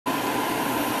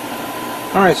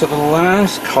Alright, so the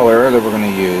last color that we're going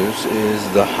to use is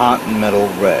the hot metal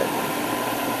red.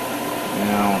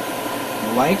 Now,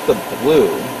 like the blue,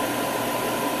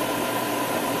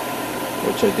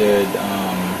 which I did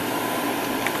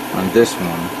on this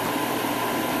one,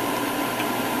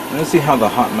 let's see how the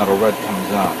hot metal red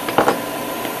comes out.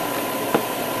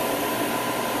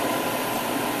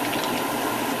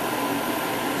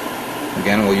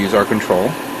 Again, we'll use our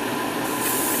control.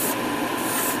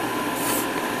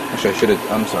 Actually, I should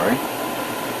have, I'm sorry.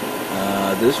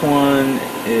 This one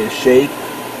is shake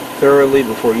thoroughly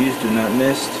before use. Do not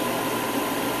mist.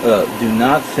 Do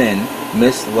not thin.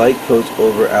 Mist light coats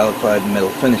over Alclad metal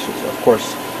finishes. Of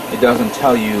course, it doesn't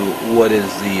tell you what is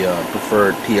the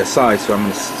preferred PSI, so I'm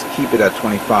going to keep it at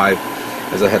 25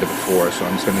 as I had it before. So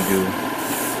I'm just going to do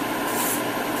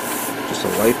just a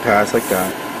light pass like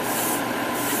that.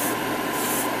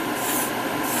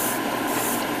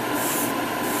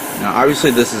 Now, obviously,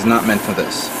 this is not meant for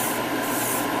this,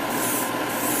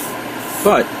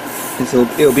 but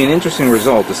it'll be an interesting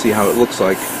result to see how it looks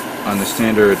like on the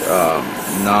standard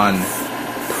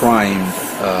non-primed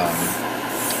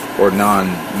or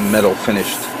non-metal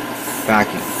finished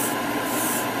backing.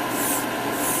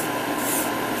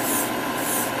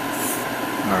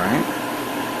 Alright,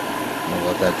 we'll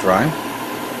let that dry.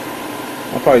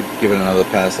 I'll probably give it another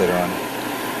pass later on.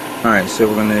 Alright, so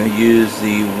we're going to use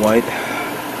the white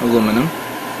aluminum.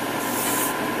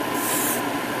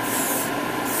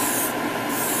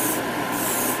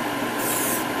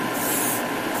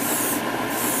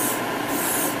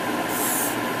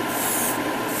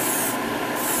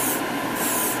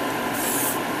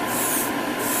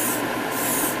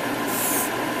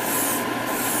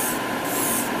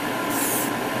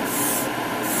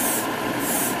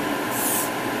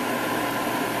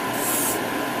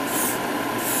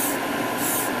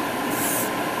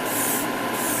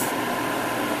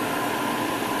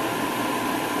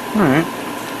 Alright,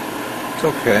 it's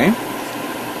okay.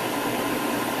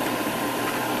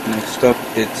 Next up,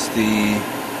 it's the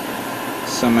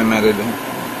semi-matted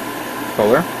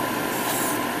color.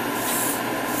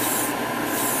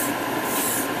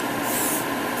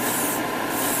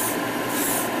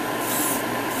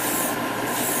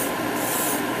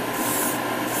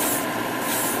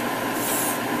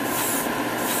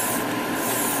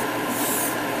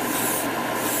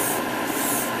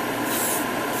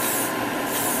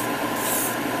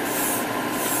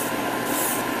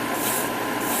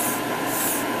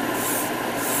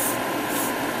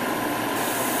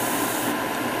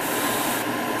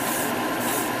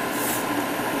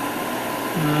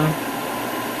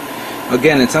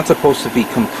 Again, it's not supposed to be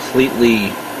completely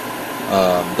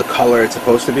the color it's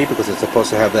supposed to be, because it's supposed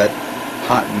to have that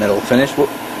hot metal finish.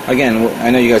 Again, I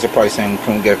know you guys are probably saying,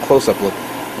 can we get a close-up look?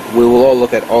 We will all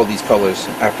look at all these colors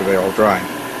after they all dry.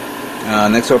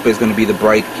 Next up is going to be the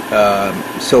bright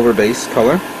silver base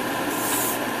color.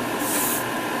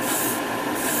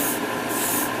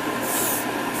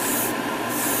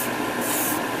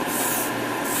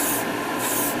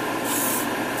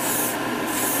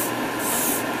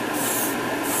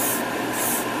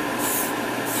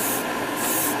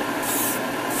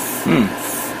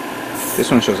 This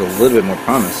one shows a little bit more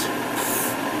promise.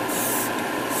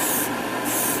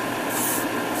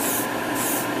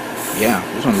 Yeah,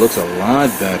 this one looks a lot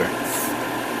better.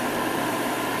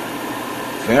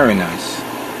 Very nice.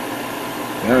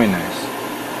 Very nice.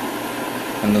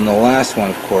 And then the last one,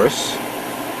 of course,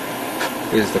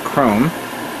 is the chrome.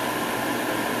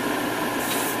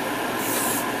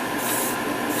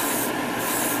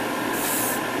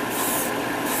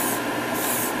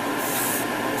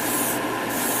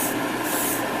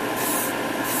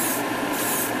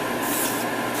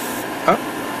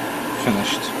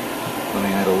 Finished. Let me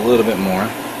add a little bit more,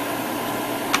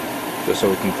 just so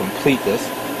we can complete this.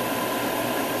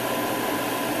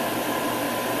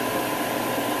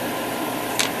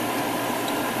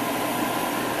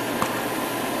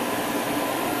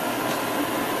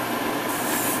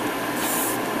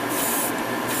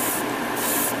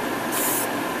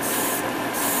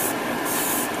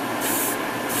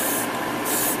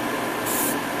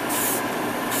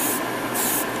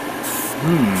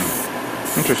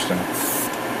 Interesting.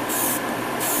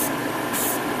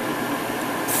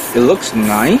 It looks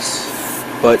nice,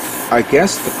 but I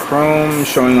guess the chrome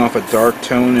showing off a dark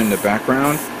tone in the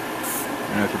background. I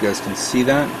don't know if you guys can see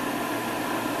that.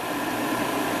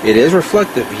 It is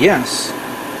reflective, yes.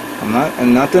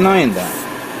 I'm not denying that.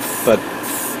 But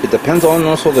it depends on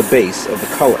also the base of the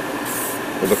color,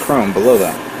 or the chrome below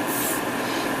that.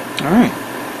 Alright.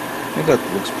 I think that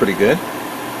looks pretty good.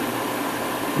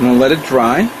 I'm going to let it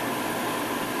dry.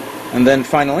 And then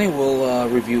finally we'll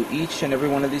review each and every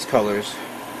one of these colors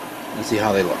and see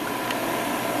how they look.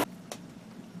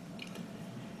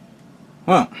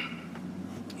 Well,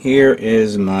 here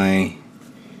is my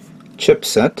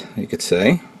chipset, you could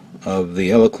say, of the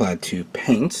Alclad 2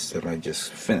 paints that I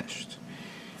just finished.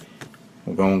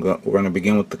 We're going to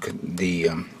begin with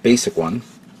the basic one.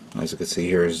 As you can see,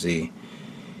 here is the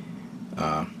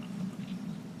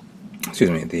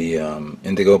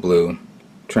indigo blue,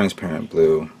 transparent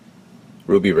blue,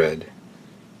 ruby red,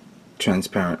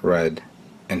 transparent red,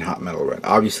 and hot metal red.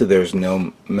 Obviously there's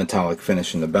no metallic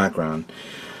finish in the background,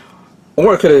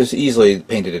 or I could have easily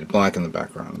painted it black in the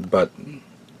background, but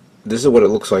this is what it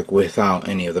looks like without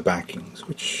any of the backings,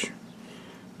 which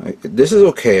this is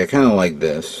okay. I kind of like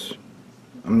this.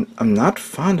 I'm not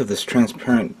fond of this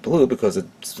transparent blue because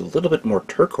it's a little bit more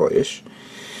turquoise.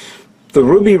 The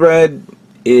ruby red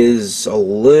is a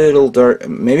little dark.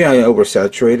 Maybe I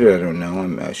oversaturated. I don't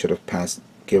know. I should have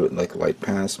give it like a light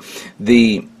pass.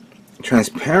 The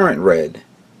transparent red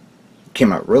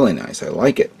came out really nice. I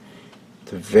like it.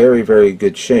 It's a very, very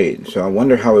good shade. So I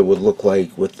wonder how it would look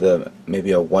like with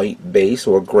maybe a white base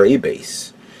or a gray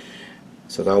base.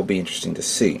 So that will be interesting to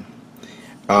see.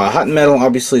 Hot metal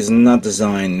obviously is not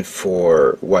designed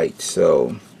for white,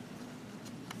 so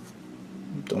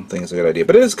don't think it's a good idea.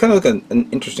 But it is kind of like an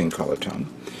interesting color tone.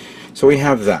 So we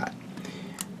have that.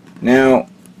 Now,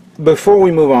 before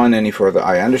we move on any further,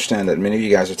 I understand that many of you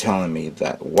guys are telling me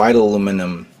that white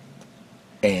aluminum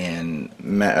and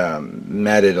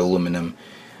matted aluminum,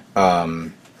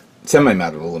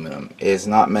 semi-matted aluminum, is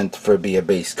not meant for be a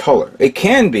base color. It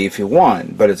can be if you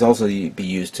want, but it's also be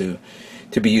used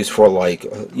for, like,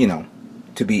 you know,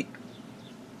 to be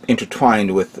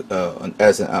intertwined with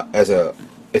as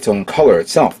its own color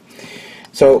itself.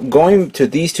 So going to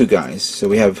these two guys, so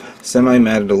we have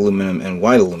semi-matted aluminum and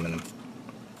white aluminum.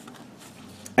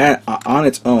 And on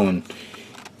its own,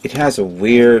 it has a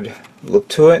weird look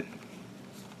to it.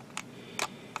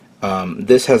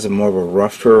 This has a more of a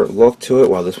rougher look to it,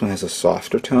 while this one has a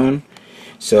softer tone.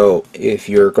 So if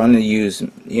you're going to use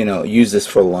this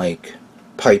for like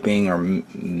piping or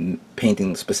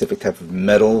painting specific type of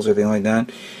metals or thing like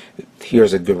that,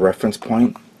 here's a good reference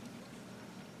point.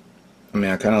 I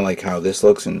mean, I kind of like how this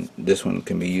looks, and this one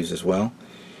can be used as well.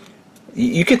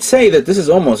 You could say that this is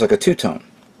almost like a two-tone.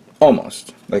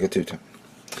 Almost like a two-tone.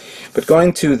 But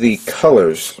going to the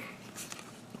colors,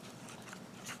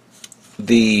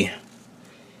 the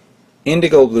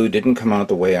indigo blue didn't come out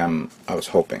the way I was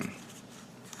hoping.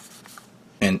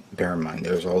 And bear in mind,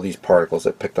 there's all these particles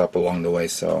that picked up along the way,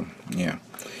 so yeah.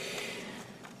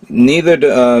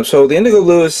 So the indigo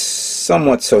blue is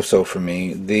somewhat so-so for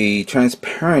me. The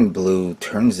transparent blue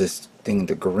turns this thing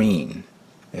to green,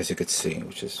 as you could see,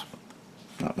 which is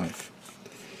not my.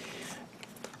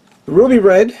 Ruby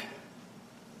red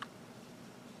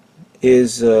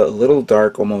is a little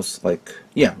dark, almost like,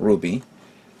 yeah, ruby.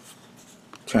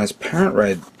 Transparent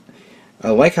red, I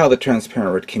like how the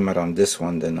transparent red came out on this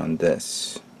one than on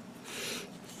this.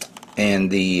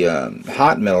 And the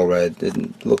hot metal red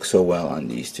didn't look so well on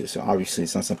these two, so obviously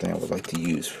it's not something I would like to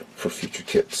use for future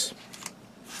kits.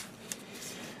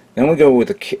 Then we go with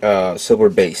the silver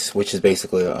base, which is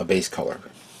basically a base color.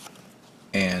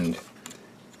 And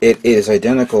it is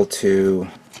identical to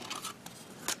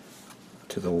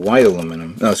the white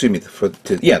aluminum. No, excuse me,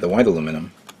 the white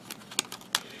aluminum.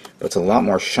 But it's a lot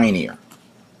more shinier.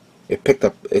 It picked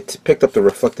up the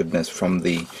reflectiveness from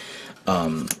the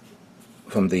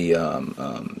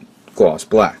gloss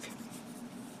black,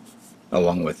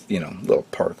 along with, you know, little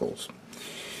particles.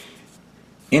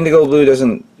 Indigo blue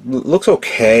looks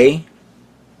okay,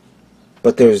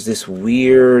 but there's this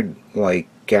weird like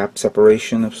gap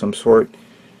separation of some sort.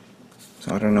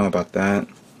 So I don't know about that.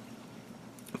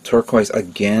 Turquoise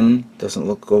again doesn't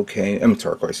look okay. I mean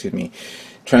turquoise, excuse me.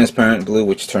 Transparent blue,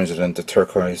 which turns it into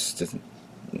turquoise.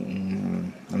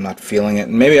 I'm not feeling it.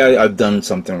 Maybe I've done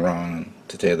something wrong.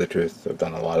 To tell you the truth, I've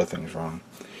done a lot of things wrong.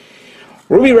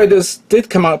 Ruby red did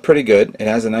come out pretty good. It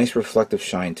has a nice reflective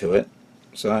shine to it,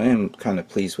 so I am kind of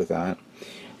pleased with that.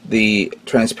 The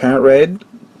transparent red,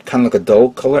 kind of like a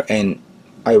dull color, and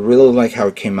I really like how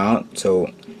it came out. So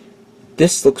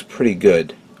this looks pretty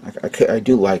good. I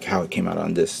do like how it came out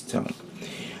on this tone.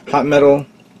 Hot metal,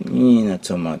 not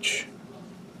so much.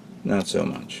 Not so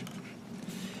much.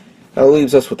 That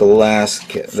leaves us with the last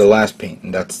paint,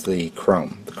 and that's the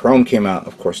chrome. The chrome came out,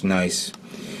 of course, nice.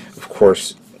 Of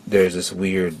course, there's this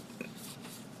weird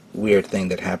thing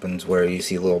that happens where you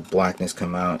see a little blackness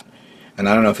come out, and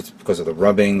I don't know if it's because of the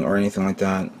rubbing or anything like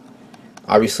that.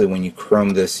 Obviously, when you chrome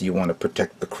this, you want to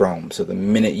protect the chrome. So the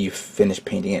minute you finish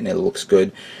painting it and it looks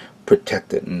good,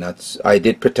 protect it, and I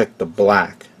did protect the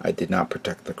black. I did not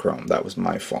protect the chrome. That was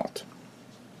my fault.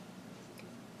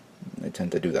 I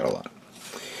tend to do that a lot.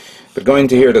 But going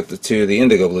to here to the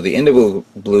indigo blue. The indigo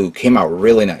blue came out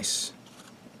really nice.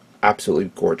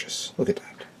 Absolutely gorgeous. Look at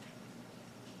that.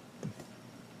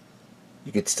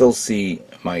 You could still see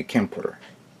my camcorder.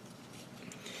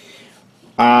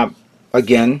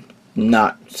 Again,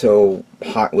 not so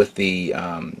hot with the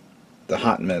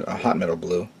hot metal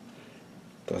blue.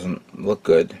 Doesn't look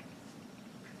good.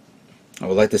 I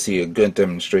would like to see a good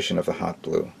demonstration of the hot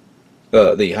blue,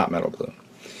 the hot metal blue.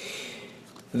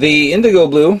 The indigo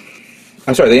blue,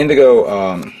 I'm sorry, the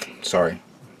indigo,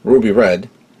 ruby red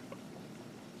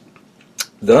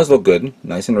does look good.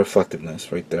 Nice and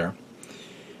reflectiveness right there.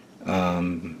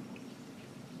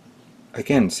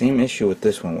 Again, same issue with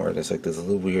this one where there's like these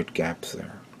little weird gaps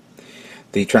there.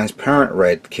 The transparent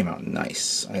red came out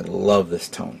nice. I love this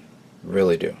tone.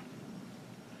 Really do.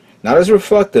 Not as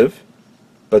reflective,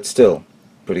 but still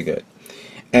pretty good.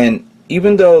 And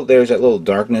even though there's that little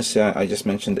darkness I just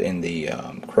mentioned in the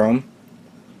chrome,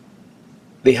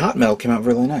 the hot metal came out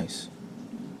really nice.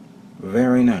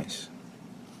 Very nice.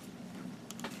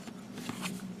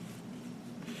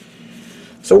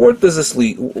 So what does this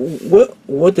lead?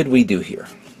 What did we do here?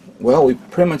 Well, we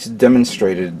pretty much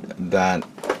demonstrated that,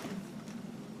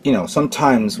 you know,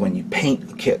 sometimes when you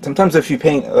paint a kit, sometimes if you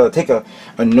paint, take a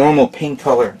normal paint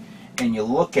color and you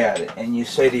look at it and you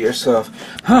say to yourself,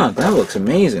 huh, that looks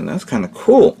amazing, that's kind of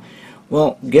cool.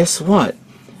 Well, guess what?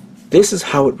 This is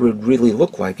how it would really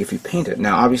look like if you paint it.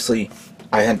 Now, obviously,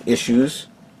 I had issues,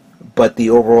 but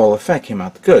the overall effect came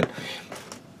out good.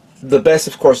 The best,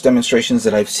 of course, demonstrations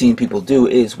that I've seen people do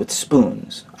is with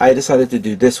spoons. I decided to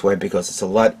do this way because it's a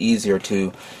lot easier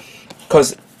to,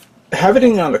 because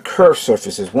having it on a curved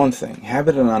surface is one thing,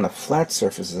 having it on a flat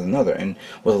surface is another, and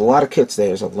with a lot of kits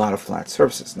there's a lot of flat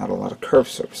surfaces, not a lot of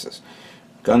curved surfaces.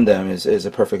 Gundam is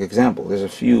a perfect example. There's a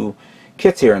few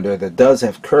kits here and there that does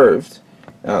have curved,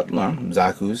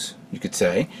 Zaku's, you could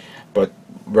say, but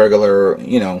regular,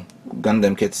 you know,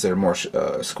 Gundam kits that are more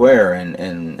square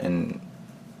and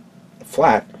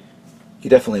flat, you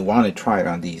definitely want to try it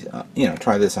on these,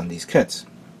 try this on these kits.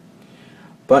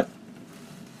 But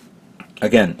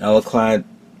again, Alclad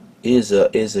is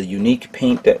a unique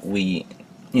paint that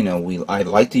I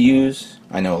like to use.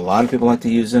 I know a lot of people like to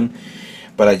use them,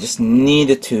 but I just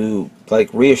needed to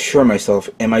like reassure myself: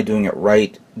 am I doing it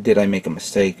right? Did I make a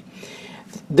mistake?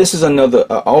 This is another.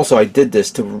 Also, I did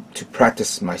this to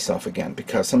practice myself again,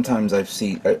 because sometimes I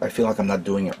feel like I'm not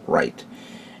doing it right.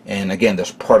 And again,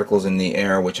 there's particles in the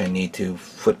air which I need to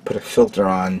put a filter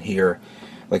on here,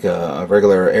 like a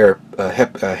regular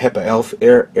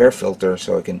HEPA air filter,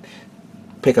 so I can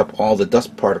pick up all the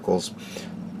dust particles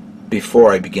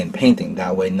before I begin painting.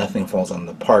 That way nothing falls on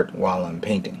the part while I'm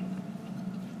painting.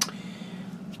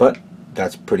 But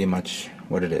that's pretty much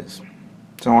what it is.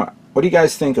 So what do you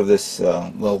guys think of this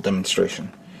little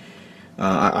demonstration?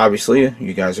 Obviously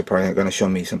you guys are probably going to show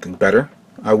me something better.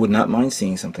 I would not mind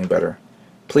seeing something better.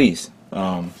 Please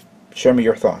share me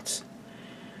your thoughts.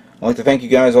 I'd like to thank you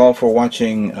guys all for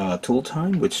watching Tool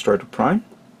Time with Stryderprime,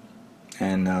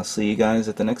 and I'll see you guys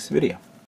at the next video.